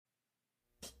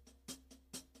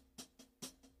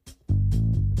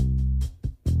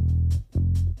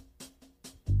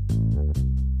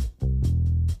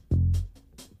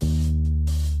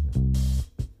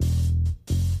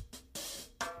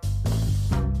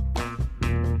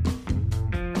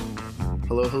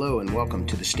Hello, hello, and welcome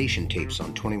to the Station Tapes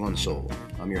on 21 Soul.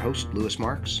 I'm your host, Louis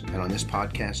Marks, and on this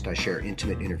podcast I share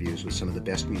intimate interviews with some of the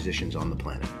best musicians on the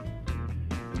planet.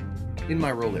 In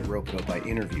my role at Rope Up, I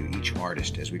interview each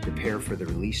artist as we prepare for the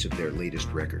release of their latest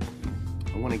record.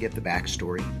 I want to get the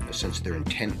backstory, a sense of their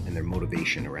intent and their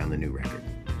motivation around the new record.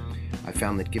 I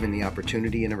found that given the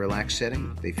opportunity in a relaxed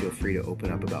setting, they feel free to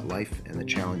open up about life and the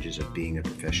challenges of being a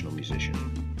professional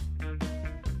musician.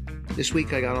 This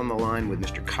week I got on the line with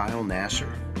Mr. Kyle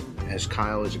Nasser. As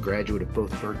Kyle is a graduate of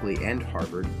both Berklee and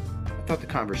Harvard, I thought the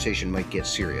conversation might get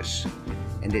serious.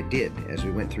 And it did, as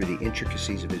we went through the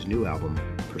intricacies of his new album,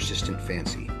 Persistent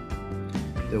Fancy.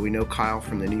 Though we know Kyle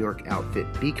from the New York outfit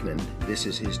Beekman, this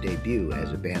is his debut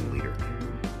as a band leader.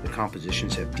 The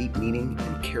compositions have deep meaning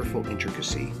and careful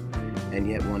intricacy, and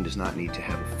yet one does not need to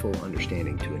have a full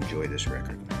understanding to enjoy this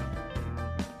record.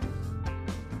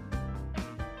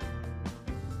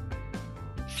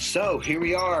 So here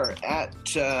we are at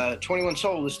 21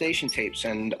 Soul, the Station Tapes,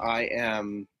 and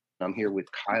I'm here with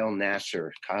Kyle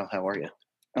Nasser. Kyle, how are you?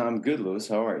 I'm good, Louis.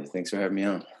 How are you? Thanks for having me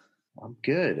on. I'm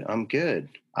good.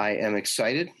 I am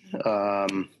excited.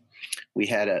 We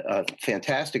had a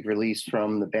fantastic release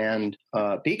from the band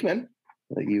Beekman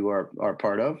that you are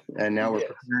part of, and now we're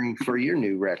preparing for your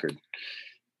new record.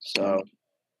 So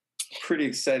pretty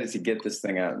excited to get this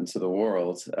thing out into the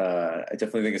world. I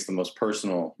definitely think it's the most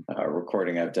personal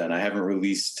recording I've done. I haven't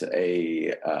released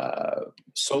a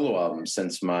solo album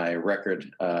since my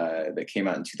record that came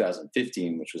out in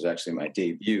 2015, which was actually my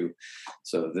debut.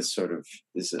 So this sort of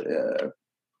is,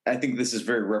 I think this is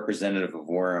very representative of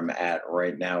where I'm at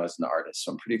right now as an artist.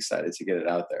 So I'm pretty excited to get it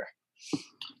out there.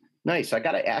 Nice. I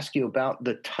got to ask you about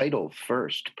the title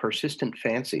first, Persistent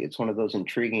Fancy. It's one of those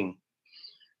intriguing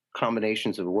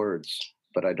combinations of words,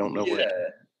 but I don't know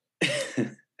where.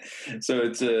 So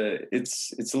it's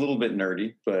a little bit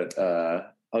nerdy, but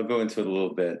I'll go into it a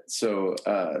little bit. So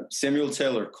Samuel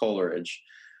Taylor Coleridge,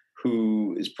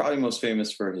 who is probably most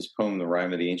famous for his poem "The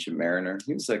Rime of the Ancient Mariner,"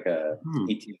 he was like a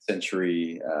 18th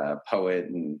century poet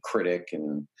and critic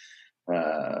and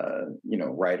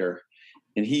writer.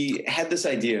 And he had this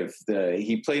idea of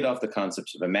he played off the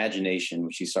concepts of imagination,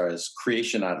 which he saw as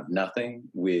creation out of nothing,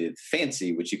 with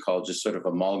fancy, which he called just sort of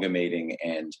amalgamating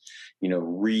and,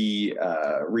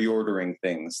 reordering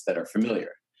things that are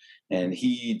familiar. And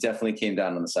he definitely came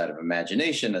down on the side of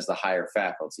imagination as the higher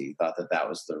faculty. He thought that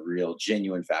was the real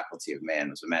genuine faculty of man,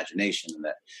 was imagination, and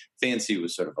that fancy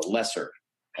was sort of a lesser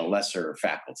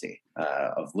faculty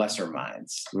of lesser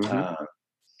minds. Mm-hmm.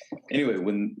 Anyway,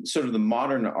 when sort of the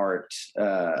modern art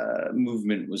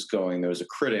movement was going, there was a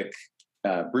critic,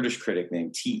 British critic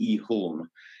named T.E. Hulme.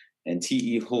 And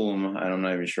T.E. Hulme, I'm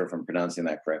not even sure if I'm pronouncing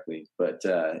that correctly, but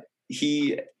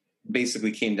he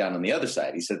basically came down on the other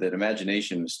side. He said that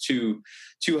imagination was too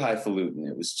highfalutin.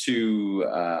 It was too,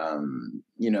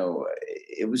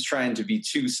 it was trying to be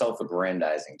too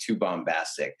self-aggrandizing, too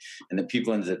bombastic, and that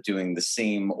people ended up doing the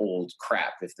same old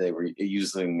crap if they were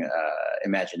using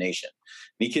imagination.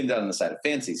 And he came down on the side of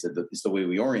fancy. He said that it's the way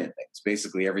we orient things.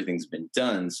 Basically, everything's been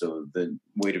done, so the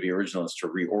way to be original is to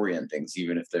reorient things,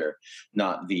 even if they're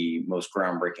not the most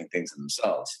groundbreaking things in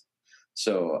themselves.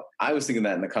 So I was thinking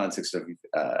that in the context of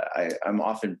I'm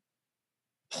often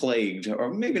plagued,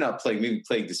 or maybe not plagued, maybe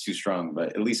plagued is too strong, but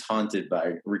at least haunted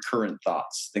by recurrent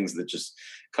thoughts, things that just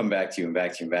come back to you and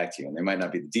back to you and back to you. And they might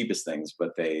not be the deepest things,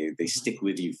 but they stick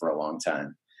with you for a long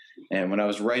time. And when I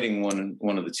was writing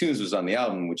one of the tunes was on the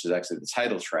album, which is actually the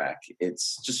title track,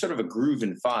 it's just sort of a groove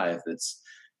in 5 that's,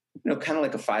 kind of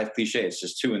like a 5 cliche. It's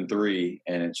just 2 and 3,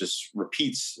 and it just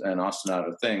repeats an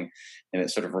ostinato thing. And it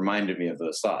sort of reminded me of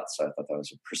those thoughts. So I thought that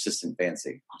was a persistent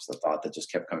fancy. It's the thought that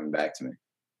just kept coming back to me.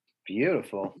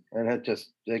 Beautiful. And that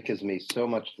gives me so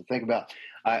much to think about.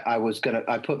 I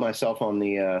put myself on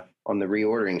the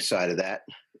reordering side of that.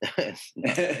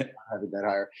 Having that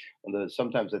higher. Although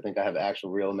sometimes I think I have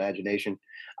actual real imagination.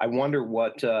 I wonder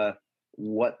what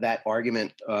that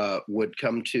argument would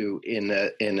come to in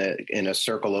a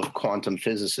circle of quantum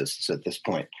physicists at this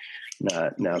point.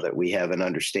 Now that we have an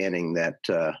understanding that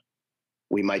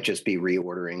we might just be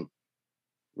reordering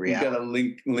reality. You got to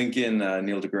link in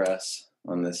Neil deGrasse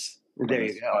on this. There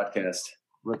you go. Podcast.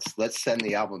 Let's send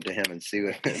the album to him and see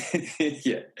what.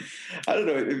 Yeah, I don't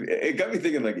know. It got me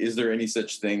thinking. Like, is there any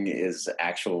such thing as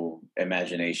actual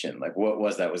imagination? Like, what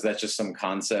was that? Was that just some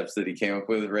concepts that he came up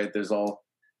with? Right? There's all.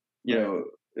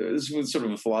 This was sort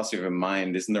of a philosophy of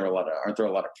mind. Aren't there a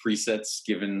lot of presets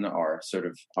given our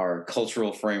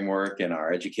cultural framework and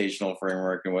our educational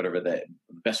framework and whatever that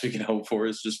the best we can hope for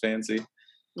is just fancy?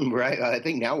 Right. I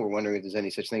think now we're wondering if there's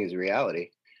any such thing as reality.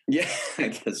 Yeah, I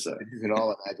guess so. It's an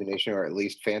all imagination or at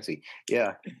least fancy.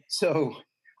 Yeah. So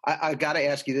I got to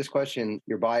ask you this question.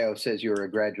 Your bio says you're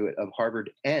a graduate of Harvard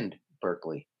and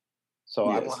Berkeley. So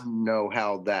I want Yes. to know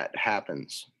how that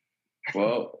happens.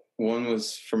 Well, one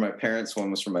was for my parents,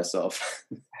 one was for myself.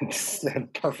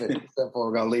 Perfect. Simple.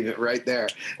 We're going to leave it right there.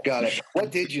 Got it.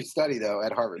 What did you study, though,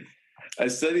 at Harvard? I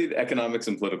studied economics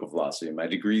and political philosophy. My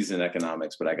degree's in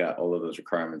economics, but I got all of those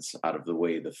requirements out of the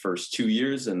way the first 2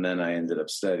 years, and then I ended up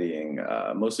studying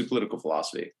mostly political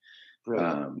philosophy,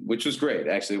 which was great.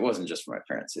 Actually, it wasn't just for my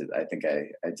parents. I think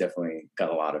I definitely got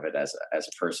a lot of it as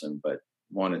a person, but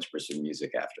wanted to pursue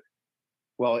music after.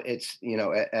 Well, it's,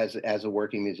 as a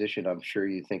working musician, I'm sure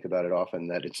you think about it often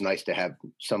that it's nice to have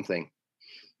something,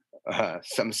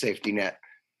 some safety net.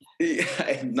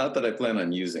 Yeah, not that I plan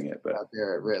on using it, but out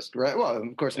there at risk, right? Well,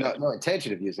 of course, no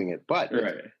intention of using it, but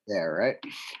right, right?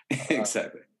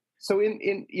 Exactly. So,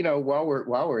 in while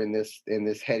we're in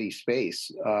this heady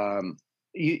space,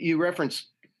 you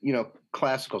reference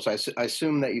classical. So I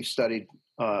assume that you've studied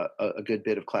a good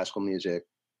bit of classical music.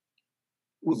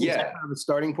 Was that kind of a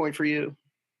starting point for you?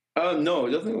 No,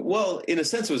 definitely. Well, in a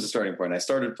sense, it was a starting point. I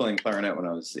started playing clarinet when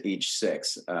I was age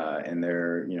 6, and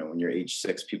when you're age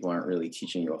 6, people aren't really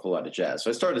teaching you a whole lot of jazz. So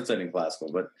I started studying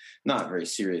classical, but not very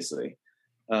seriously.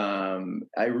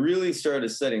 I really started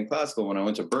studying classical when I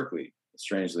went to Berkeley.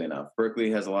 Strangely enough, Berkeley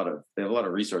they have a lot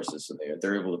of resources, so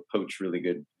they're able to poach really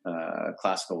good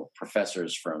classical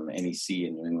professors from NEC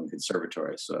and New England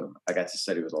Conservatory. So I got to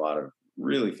study with a lot of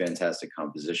really fantastic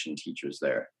composition teachers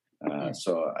there.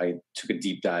 So I took a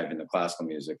deep dive into classical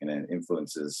music, and it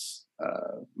influences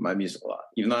my music a lot.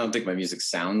 Even though I don't think my music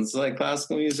sounds like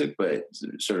classical music, but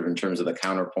sort of in terms of the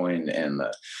counterpoint and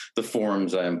the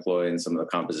forms I employ and some of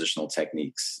the compositional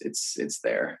techniques, it's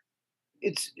there.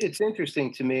 It's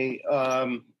interesting to me,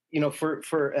 and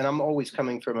I'm always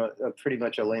coming from a pretty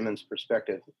much a layman's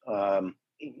perspective.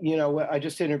 I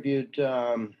just interviewed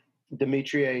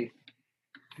Dmitri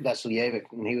Vasiljevic,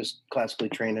 and he was classically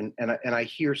trained, and I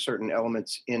hear certain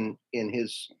elements in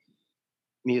his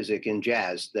music in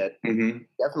jazz that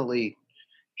definitely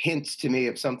hints to me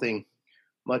of something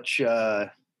much.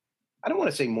 I don't want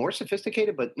to say more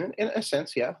sophisticated, but in a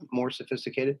sense, yeah, more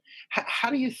sophisticated. How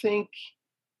do you think?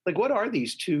 Like, what are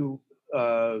these two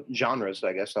genres?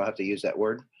 I guess I'll have to use that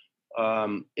word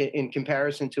in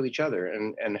comparison to each other,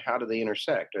 and how do they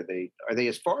intersect? Are they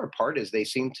as far apart as they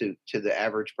seem to the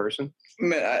average person?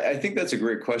 I think that's a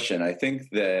great question. I think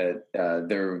that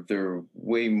they're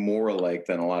way more alike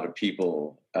than a lot of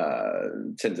people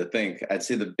tend to think. I'd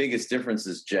say the biggest difference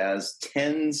is jazz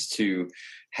tends to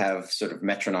have sort of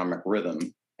metronomic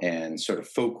rhythm and sort of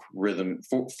folk rhythm,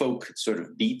 folk sort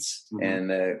of beats,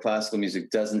 and classical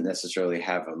music doesn't necessarily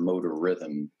have a motor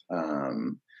rhythm.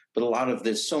 But a lot of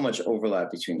there's so much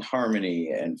overlap between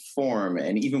harmony and form,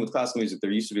 and even with classical music,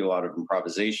 there used to be a lot of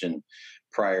improvisation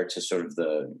prior to sort of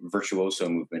the virtuoso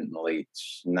movement in the late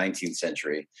 19th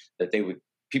century. That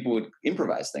people would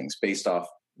improvise things based off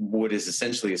what is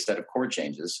essentially a set of chord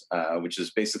changes, which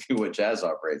is basically what jazz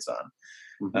operates on.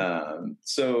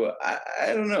 So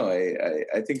I don't know.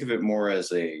 I think of it more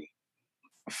as a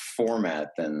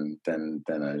format than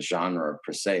a genre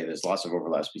per se. There's lots of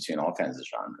overlaps between all kinds of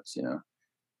genres,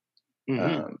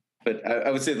 But I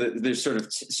would say that there's sort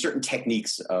of certain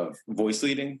techniques of voice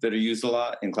leading that are used a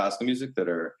lot in classical music that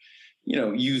are,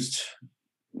 used.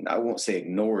 I won't say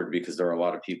ignored, because there are a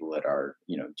lot of people that are,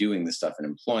 doing this stuff and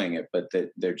employing it, but that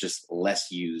they're just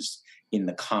less used in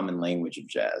the common language of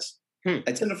jazz.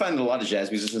 I tend to find that a lot of jazz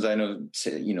musicians I know,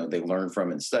 they learn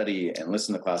from and study and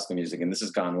listen to classical music. And this has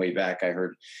gone way back. I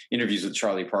heard interviews with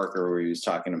Charlie Parker where he was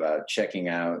talking about checking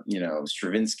out,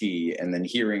 Stravinsky, and then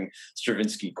hearing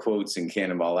Stravinsky quotes and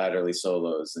Cannonball Adderley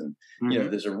solos. And,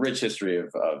 there's a rich history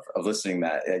of listening to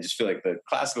that. I just feel like the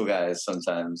classical guys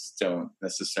sometimes don't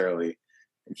necessarily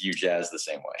view jazz the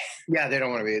same way. Yeah, they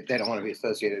don't want to be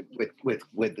associated with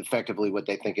effectively what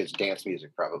they think is dance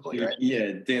music, probably, right?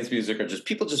 Yeah, dance music are just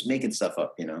people just making stuff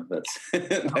up. That's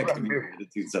that can be weird to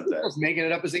do sometimes. Just making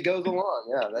it up as it goes along.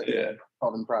 Yeah, that's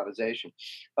called improvisation.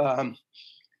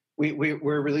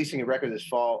 We're releasing a record this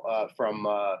fall from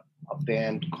a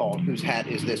band called Whose Hat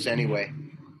Is This Anyway,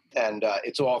 and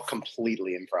it's all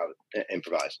completely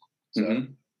improvised. So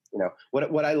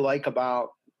what I like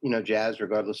about jazz,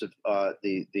 regardless of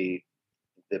the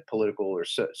political or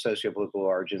socio-political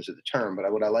origins of the term,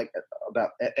 but what I like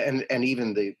about and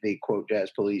even the quote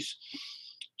jazz police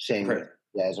saying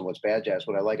jazz and what's bad jazz,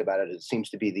 what I like about it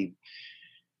seems to be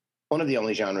one of the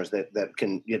only genres that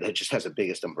just has the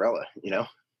biggest umbrella. And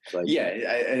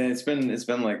it's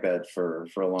been like that for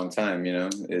a long time.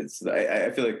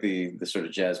 I feel like the sort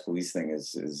of jazz police thing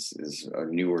is a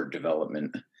newer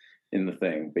development. in the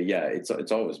thing. But yeah,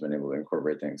 it's always been able to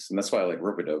incorporate things, and that's why I like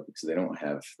Rope-A-Dope, because they don't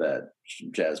have that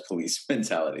jazz police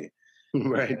mentality.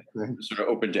 Right. Sort of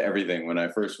open to everything.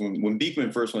 When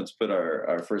Beekman first went to put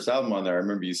our first album on there, I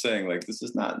remember you saying like, this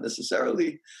is not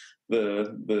necessarily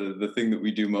the thing that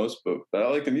we do most, but I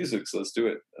like the music, so let's do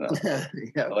it.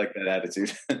 I like that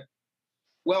attitude.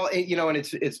 Well, and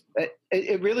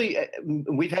it really,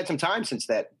 we've had some time since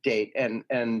that date, and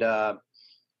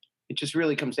it just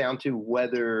really comes down to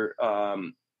whether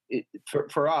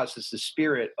for us, it's the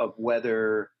spirit of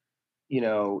whether you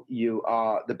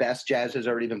the best jazz has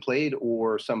already been played,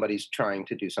 or somebody's trying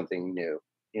to do something new,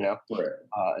 Right.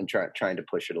 And trying to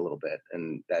push it a little bit,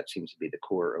 and that seems to be the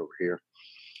core over here.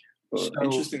 Well,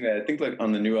 interestingly, I think like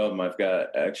on the new album, I've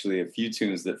got actually a few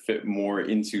tunes that fit more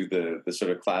into the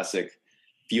sort of classic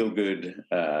feel good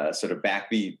sort of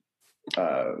backbeat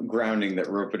grounding that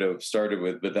Rope-A-Dope started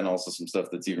with, but then also some stuff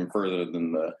that's even further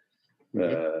than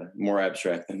the more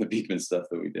abstract than the Beekman stuff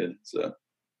that we did. So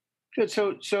good.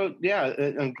 So yeah,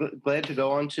 I'm glad to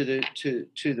go on to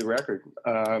the record.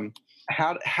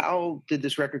 How did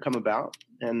this record come about?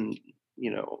 And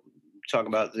talk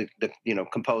about the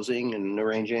composing and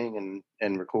arranging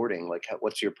and recording. Like,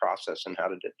 what's your process, and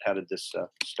how did this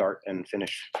start and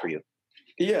finish for you?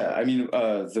 Yeah, I mean,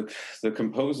 the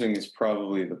composing is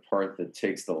probably the part that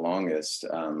takes the longest.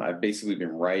 I've basically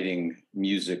been writing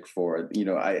music for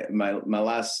my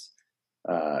last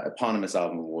eponymous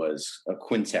album was a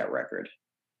quintet record,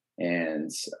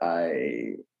 and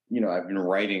I've been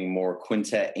writing more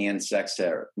quintet and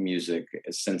sextet music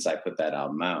since I put that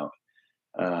album out.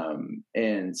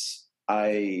 And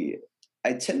I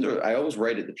always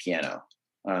write at the piano.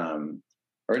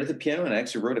 Write at the piano, and I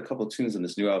actually wrote a couple of tunes on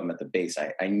this new album at the bass.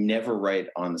 I never write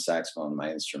on the saxophone,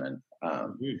 my instrument.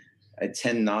 I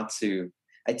tend not to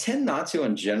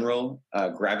in general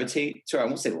gravitate to, I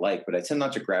won't say but I tend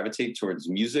not to gravitate towards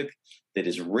music that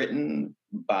is written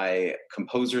by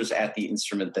composers at the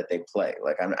instrument that they play.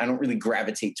 Like I don't really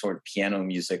gravitate toward piano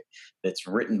music that's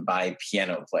written by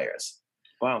piano players.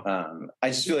 Wow. I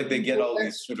just feel like they get all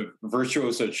these sort of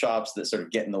virtuoso chops that sort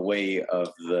of get in the way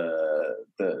of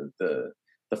the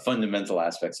fundamental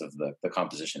aspects of the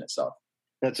composition itself.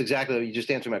 That's exactly, you just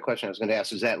answered my question. I was going to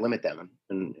ask, does that limit them?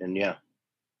 And yeah,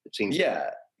 it seems. Yeah.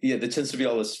 There tends to be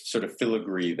all this sort of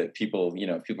filigree that people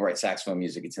write saxophone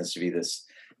music. It tends to be this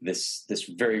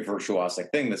very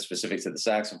virtuosic thing that's specific to the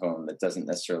saxophone that doesn't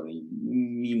necessarily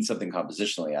mean something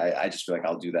compositionally. I just feel like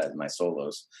I'll do that in my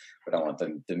solos, but I want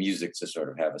the music to sort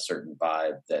of have a certain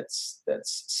vibe that's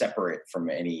separate from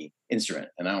any instrument.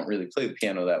 And I don't really play the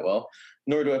piano that well,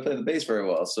 nor do I play the bass very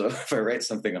well. So if I write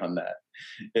something on that,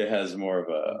 it has more of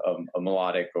a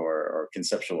melodic or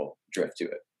conceptual drift to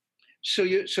it. So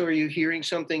are you hearing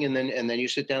something and then you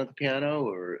sit down at the piano,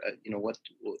 or what?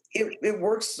 It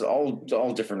works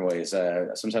all different ways.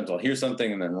 Sometimes I'll hear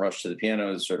something and then rush to the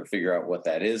piano to sort of figure out what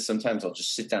that is. Sometimes I'll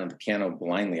just sit down at the piano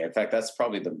blindly. In fact, that's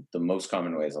probably the most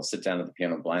common ways. I'll sit down at the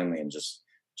piano blindly and just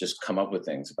come up with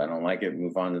things. If I don't like it,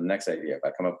 move on to the next idea. If I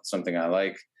come up with something I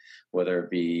like, whether it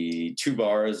be 2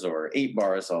 bars or 8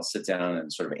 bars, I'll sit down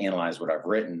and sort of analyze what I've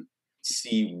written,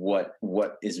 see what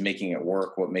is making it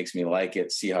work, what makes me like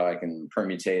it, see how I can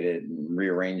permutate it and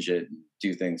rearrange it and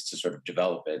do things to sort of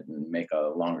develop it and make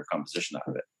a longer composition out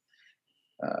of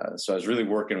it. So I was really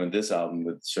working with this album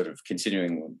with sort of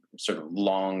continuing sort of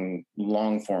long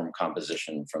form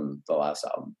composition from the last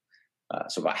album.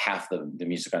 So about half the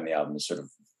music on the album is sort of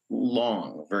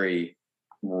long, very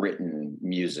written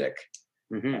music.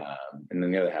 And then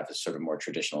the other half is sort of more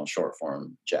traditional short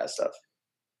form jazz stuff.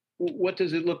 What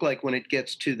does it look like when it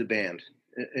gets to the band?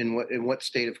 In what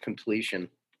state of completion?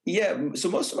 Yeah, so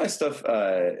most of my stuff,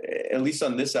 at least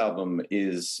on this album,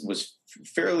 was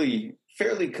fairly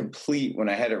complete when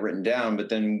I had it written down. But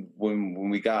then when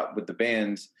we got with the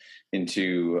band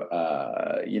into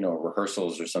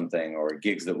rehearsals or something, or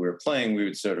gigs that we were playing, we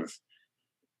would sort of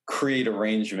create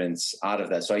arrangements out of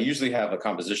that. So I usually have a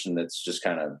composition that's just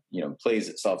kind of, plays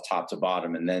itself top to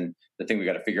bottom. And then the thing we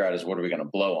got to figure out is, what are we going to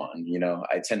blow on?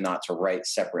 I tend not to write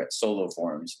separate solo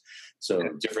forms. So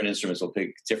different instruments will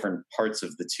pick different parts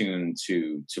of the tune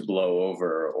to blow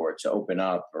over, or to open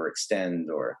up, or extend,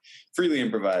 or freely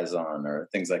improvise on, or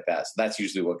things like that. So that's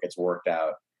usually what gets worked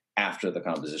out after the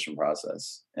composition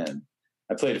process. And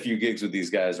I played a few gigs with these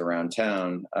guys around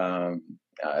town.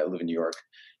 I live in New York.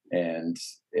 And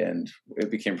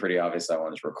it became pretty obvious I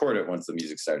wanted to record it once the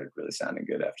music started really sounding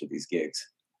good after these gigs.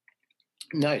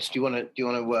 Nice. Do you want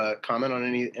to comment on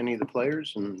any of the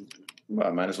players? Well,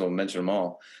 I might as well mention them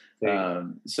all.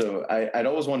 So I'd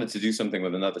always wanted to do something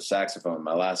with another saxophone.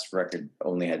 My last record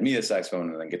only had me as saxophone,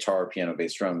 and then guitar, piano,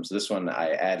 bass, drums. This one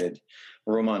I added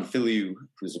Roman Filiu,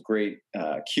 who's a great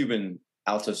Cuban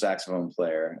alto saxophone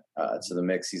player, to the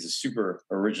mix. He's a super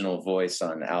original voice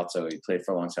on alto. He played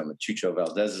for a long time with Chucho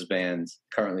Valdez's band,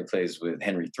 currently plays with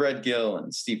Henry Threadgill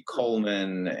and Steve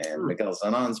Coleman and Miguel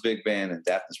Zanon's big band and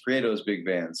Daphnis Prieto's big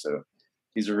band. So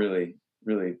he's a really,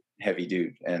 really heavy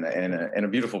dude and a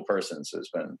beautiful person. So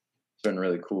it's been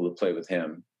really cool to play with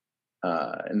him.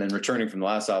 And then returning from the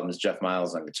last album is Jeff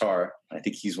Miles on guitar. I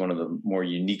think he's one of the more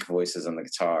unique voices on the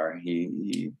guitar.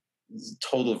 He's a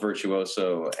total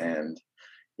virtuoso and,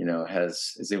 you know,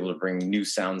 is able to bring new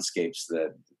soundscapes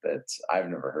that I've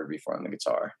never heard before on the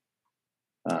guitar.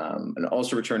 And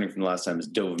also returning from the last time is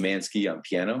Dov Mansky on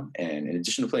piano. And in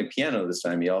addition to playing piano this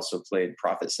time, he also played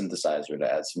Prophet synthesizer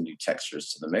to add some new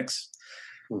textures to the mix.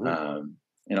 Mm-hmm.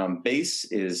 And on bass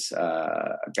is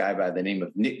a guy by the name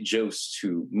of Nick Jost,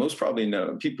 who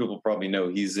people will probably know.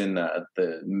 He's in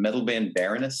the metal band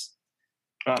Baroness.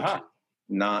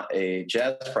 Not a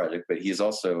jazz project, but he's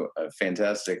also a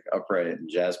fantastic upright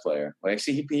jazz player. Well,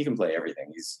 actually, he can play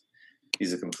everything.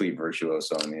 He's a complete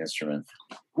virtuoso on the instrument.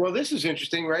 Well, this is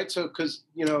interesting, right? So, because,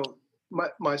 you know,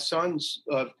 my son's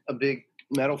a big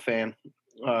metal fan,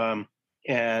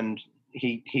 and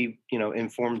he you know,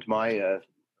 informed my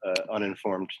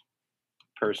uninformed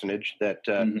personage that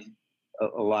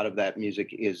a lot of that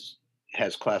music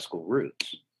has classical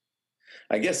roots.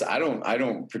 I guess I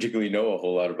don't particularly know a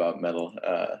whole lot about metal.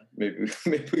 Maybe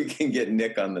we can get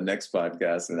Nick on the next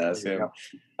podcast and ask him.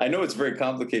 I know it's very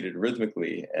complicated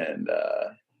rhythmically, and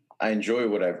I enjoy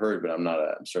what I've heard, but I'm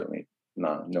certainly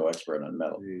no expert on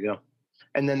metal. There you go.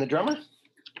 And then the drummer?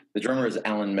 The drummer is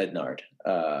Alan Mednard,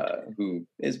 who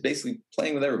is basically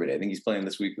playing with everybody. I think he's playing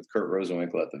this week with Kurt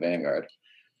Rosenwinkel at the Vanguard.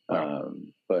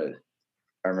 But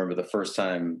I remember the first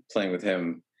time playing with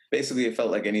him, basically it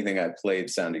felt like anything I played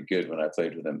sounded good when I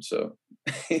played with him. So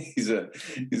he's a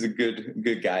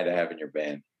good guy to have in your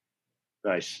band.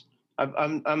 Nice.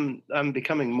 I'm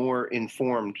becoming more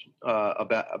informed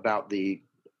about the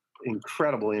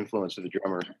incredible influence of the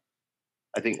drummer.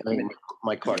 I think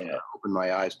Mike Clark opened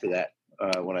my eyes to that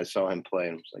when I saw him play,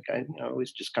 and was like, I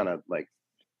always just kind of like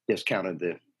discounted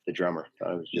the drummer.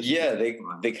 I was just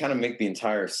they kind of make the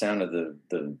entire sound of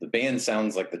the band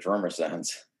sounds like the drummer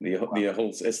sounds. The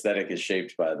whole aesthetic is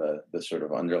shaped by the sort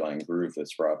of underlying groove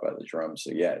that's brought by the drums.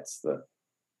 So yeah,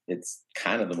 it's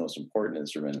kind of the most important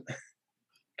instrument.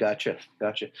 Gotcha.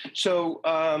 So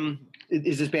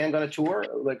is this band going to tour?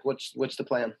 Like, what's the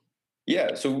plan?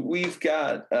 Yeah, so we've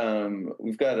got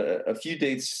a few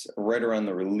dates right around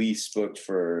the release booked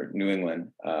for New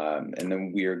England, and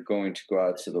then we are going to go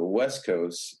out to the West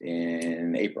Coast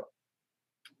in April,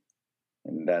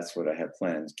 and that's what I have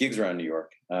planned. Gigs around New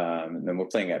York, and then we're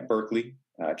playing at Berkeley,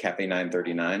 Cafe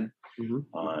 939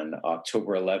 on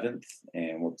October 11th,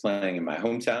 and we're playing in my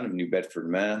hometown of New Bedford,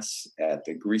 Mass, at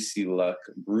the Greasy Luck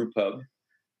Brew Pub,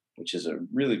 which is a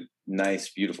really nice,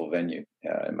 beautiful venue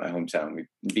in my hometown.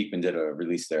 Beekman did a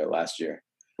release there last year.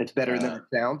 It's better than it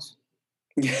sounds.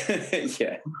 Yeah,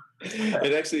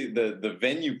 it actually the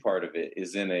venue part of it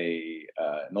is in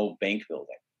an old bank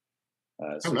building.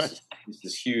 So nice. It's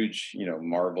this huge,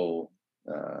 marble,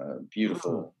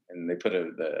 beautiful, and they put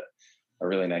a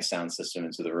really nice sound system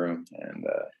into the room, and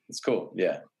it's cool.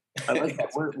 Yeah. I like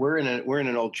that. We're in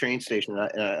an old train station.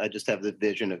 I just have the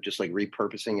vision of just like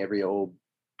repurposing every old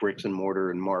bricks and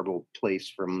mortar and marble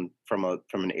place from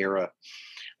an era,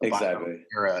 exactly,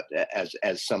 era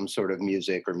as some sort of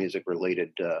music or music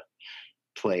related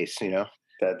place.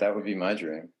 That would be my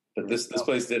dream. But this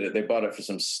place did it. They bought it for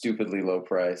some stupidly low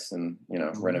price and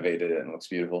renovated it, and it looks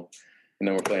beautiful. And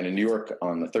then we're playing in New York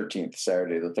on the 13th,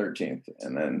 Saturday the 13th,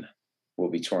 and then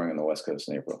we'll be touring on the West Coast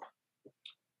in April.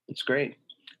 It's great.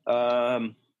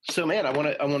 So man, I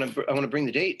want to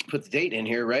bring put the date in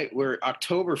here, right? Where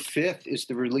October 5th is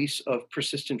the release of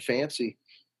Persistent Fancy.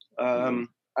 My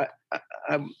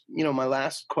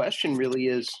last question really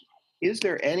is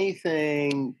there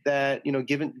anything that,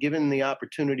 given the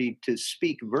opportunity to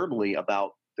speak verbally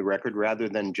about the record rather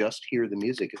than just hear the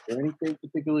music, is there anything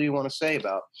particularly you want to say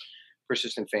about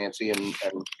Persistent Fancy and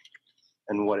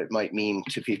what it might mean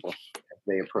to people as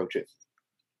they approach it?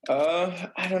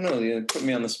 I don't know. You put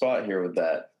me on the spot here with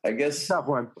that. I guess tough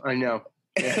one. I know.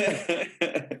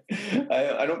 I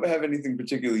don't have anything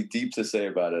particularly deep to say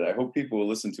about it. I hope people will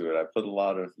listen to it. I put a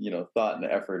lot of thought and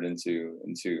effort into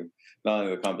not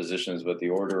only the compositions but the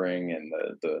ordering and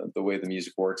the way the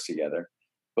music works together.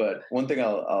 But one thing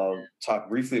I'll talk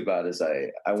briefly about is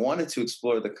I wanted to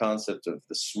explore the concept of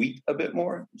the suite a bit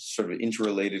more, sort of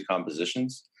interrelated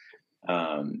compositions.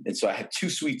 And so I have two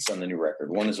suites on the new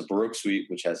record. One is a Baroque suite,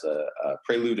 which has a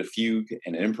prelude, a fugue,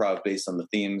 and an improv based on the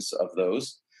themes of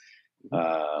those.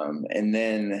 And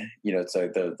then, it's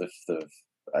like the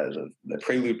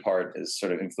prelude part is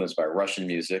sort of influenced by Russian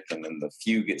music, and then the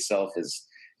fugue itself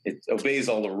it obeys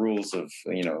all the rules of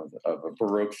a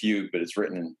Baroque fugue, but it's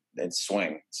written in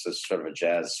swing. So it's sort of a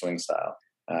jazz swing style.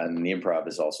 And the improv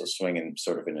is also swinging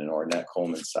sort of in an Ornette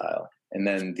Coleman style. And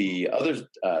then the other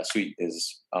suite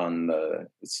is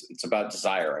it's about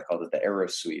desire. I called it the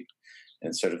Eros suite,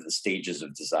 and sort of the stages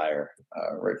of desire,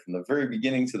 right from the very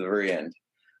beginning to the very end.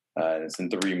 And it's in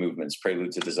 3 movements: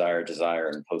 prelude to desire, desire,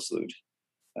 and postlude.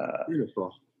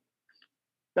 Beautiful.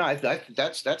 No,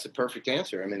 that's a perfect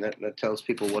answer. I mean, that tells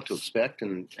people what to expect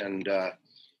and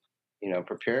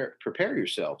prepare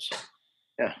yourselves.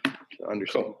 Yeah, to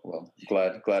understand. Cool.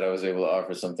 Well, glad I was able to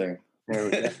offer something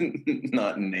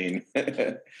not inane.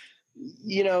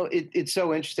 It's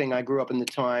so interesting. I grew up in the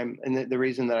time, and the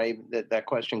reason that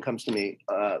question comes to me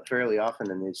fairly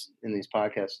often in these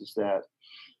podcasts is that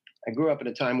I grew up at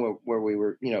a time where we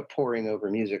were, poring over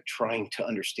music, trying to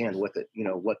understand what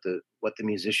the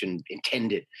musician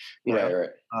intended, Right.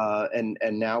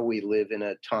 And now we live in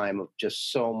a time of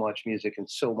just so much music and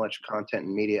so much content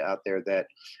and media out there that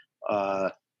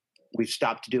we've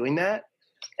stopped doing that,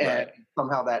 and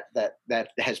somehow that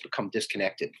has become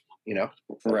disconnected,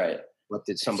 Right. What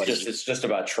did somebody? It's just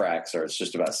about tracks, or it's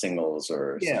just about singles,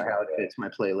 or how it fits my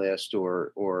playlist,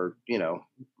 or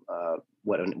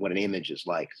what an image is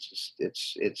like.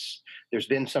 It's there's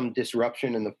been some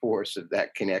disruption in the force of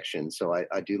that connection. So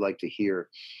I do like to hear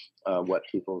what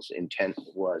people's intent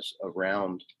was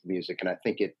around music, and I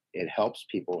think it helps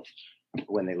people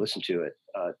when they listen to it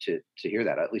to hear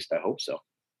that. At least I hope so.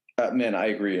 Man, I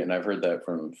agree, and I've heard that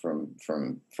from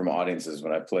audiences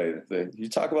when I play. You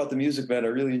talk about the music, man. I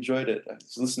really enjoyed it. I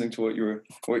was listening to what you're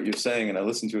saying, and I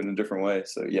listened to it in a different way.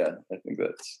 So yeah, I think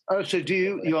that's. Oh, so do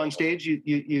you on stage?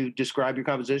 You describe your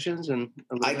compositions, and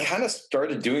I kind of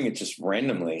started doing it just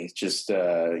randomly. Just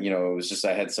it was just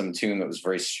I had some tune that was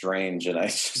very strange, and I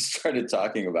just started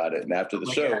talking about it. And after the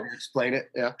show, explain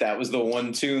it. Yeah, that was the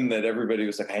one tune that everybody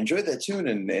was like, I enjoyed that tune,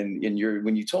 and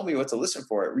when you told me what to listen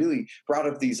for, it really brought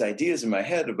up these ideas in my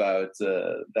head about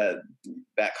that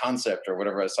concept or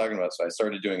whatever I was talking about. So I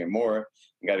started doing it more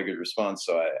and got a good response.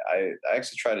 So I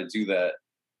actually try to do that.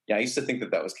 Yeah, I used to think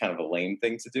that was kind of a lame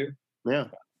thing to do. Yeah,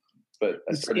 but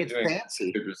I started doing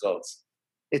fancy. Good results.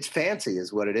 It's fancy,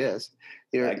 is what it is.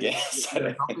 I guess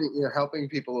you're helping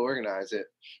people organize it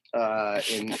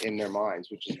in their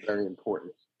minds, which is very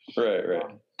important. Right.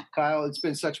 Kyle, it's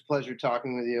been such a pleasure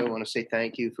talking with you. I want to say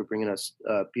thank you for bringing us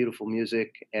beautiful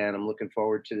music, and I'm looking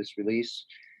forward to this release.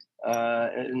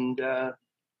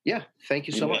 Yeah, thank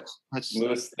you so much.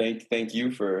 Louis, thank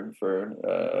you for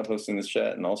hosting this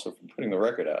chat, and also for putting the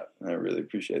record out. I really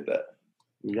appreciate that.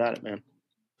 You got it, man.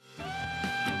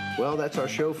 Well, that's our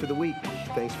show for the week.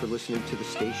 Thanks for listening to the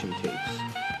Station Tapes.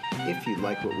 If you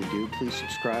like what we do, please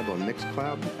subscribe on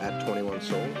Mixcloud at 21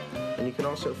 Soul, and you can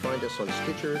also find us on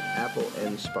Stitcher, Apple,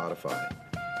 and Spotify.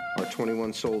 Our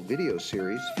 21 Soul video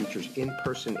series features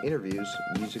in-person interviews,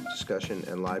 music discussion,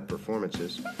 and live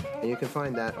performances, and you can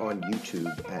find that on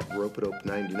YouTube at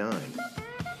Rope-a-Dope99.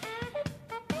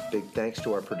 Big thanks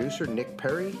to our producer, Nick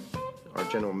Perry. Our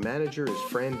general manager is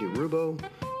Fran DeRubo.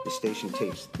 The Station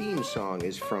Tapes theme song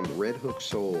is from Red Hook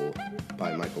Soul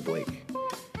by Michael Blake.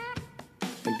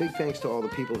 And big thanks to all the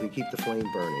people who keep the flame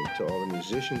burning, to all the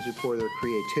musicians who pour their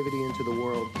creativity into the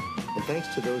world, and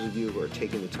thanks to those of you who are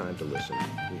taking the time to listen.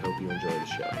 We hope you enjoy the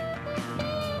show.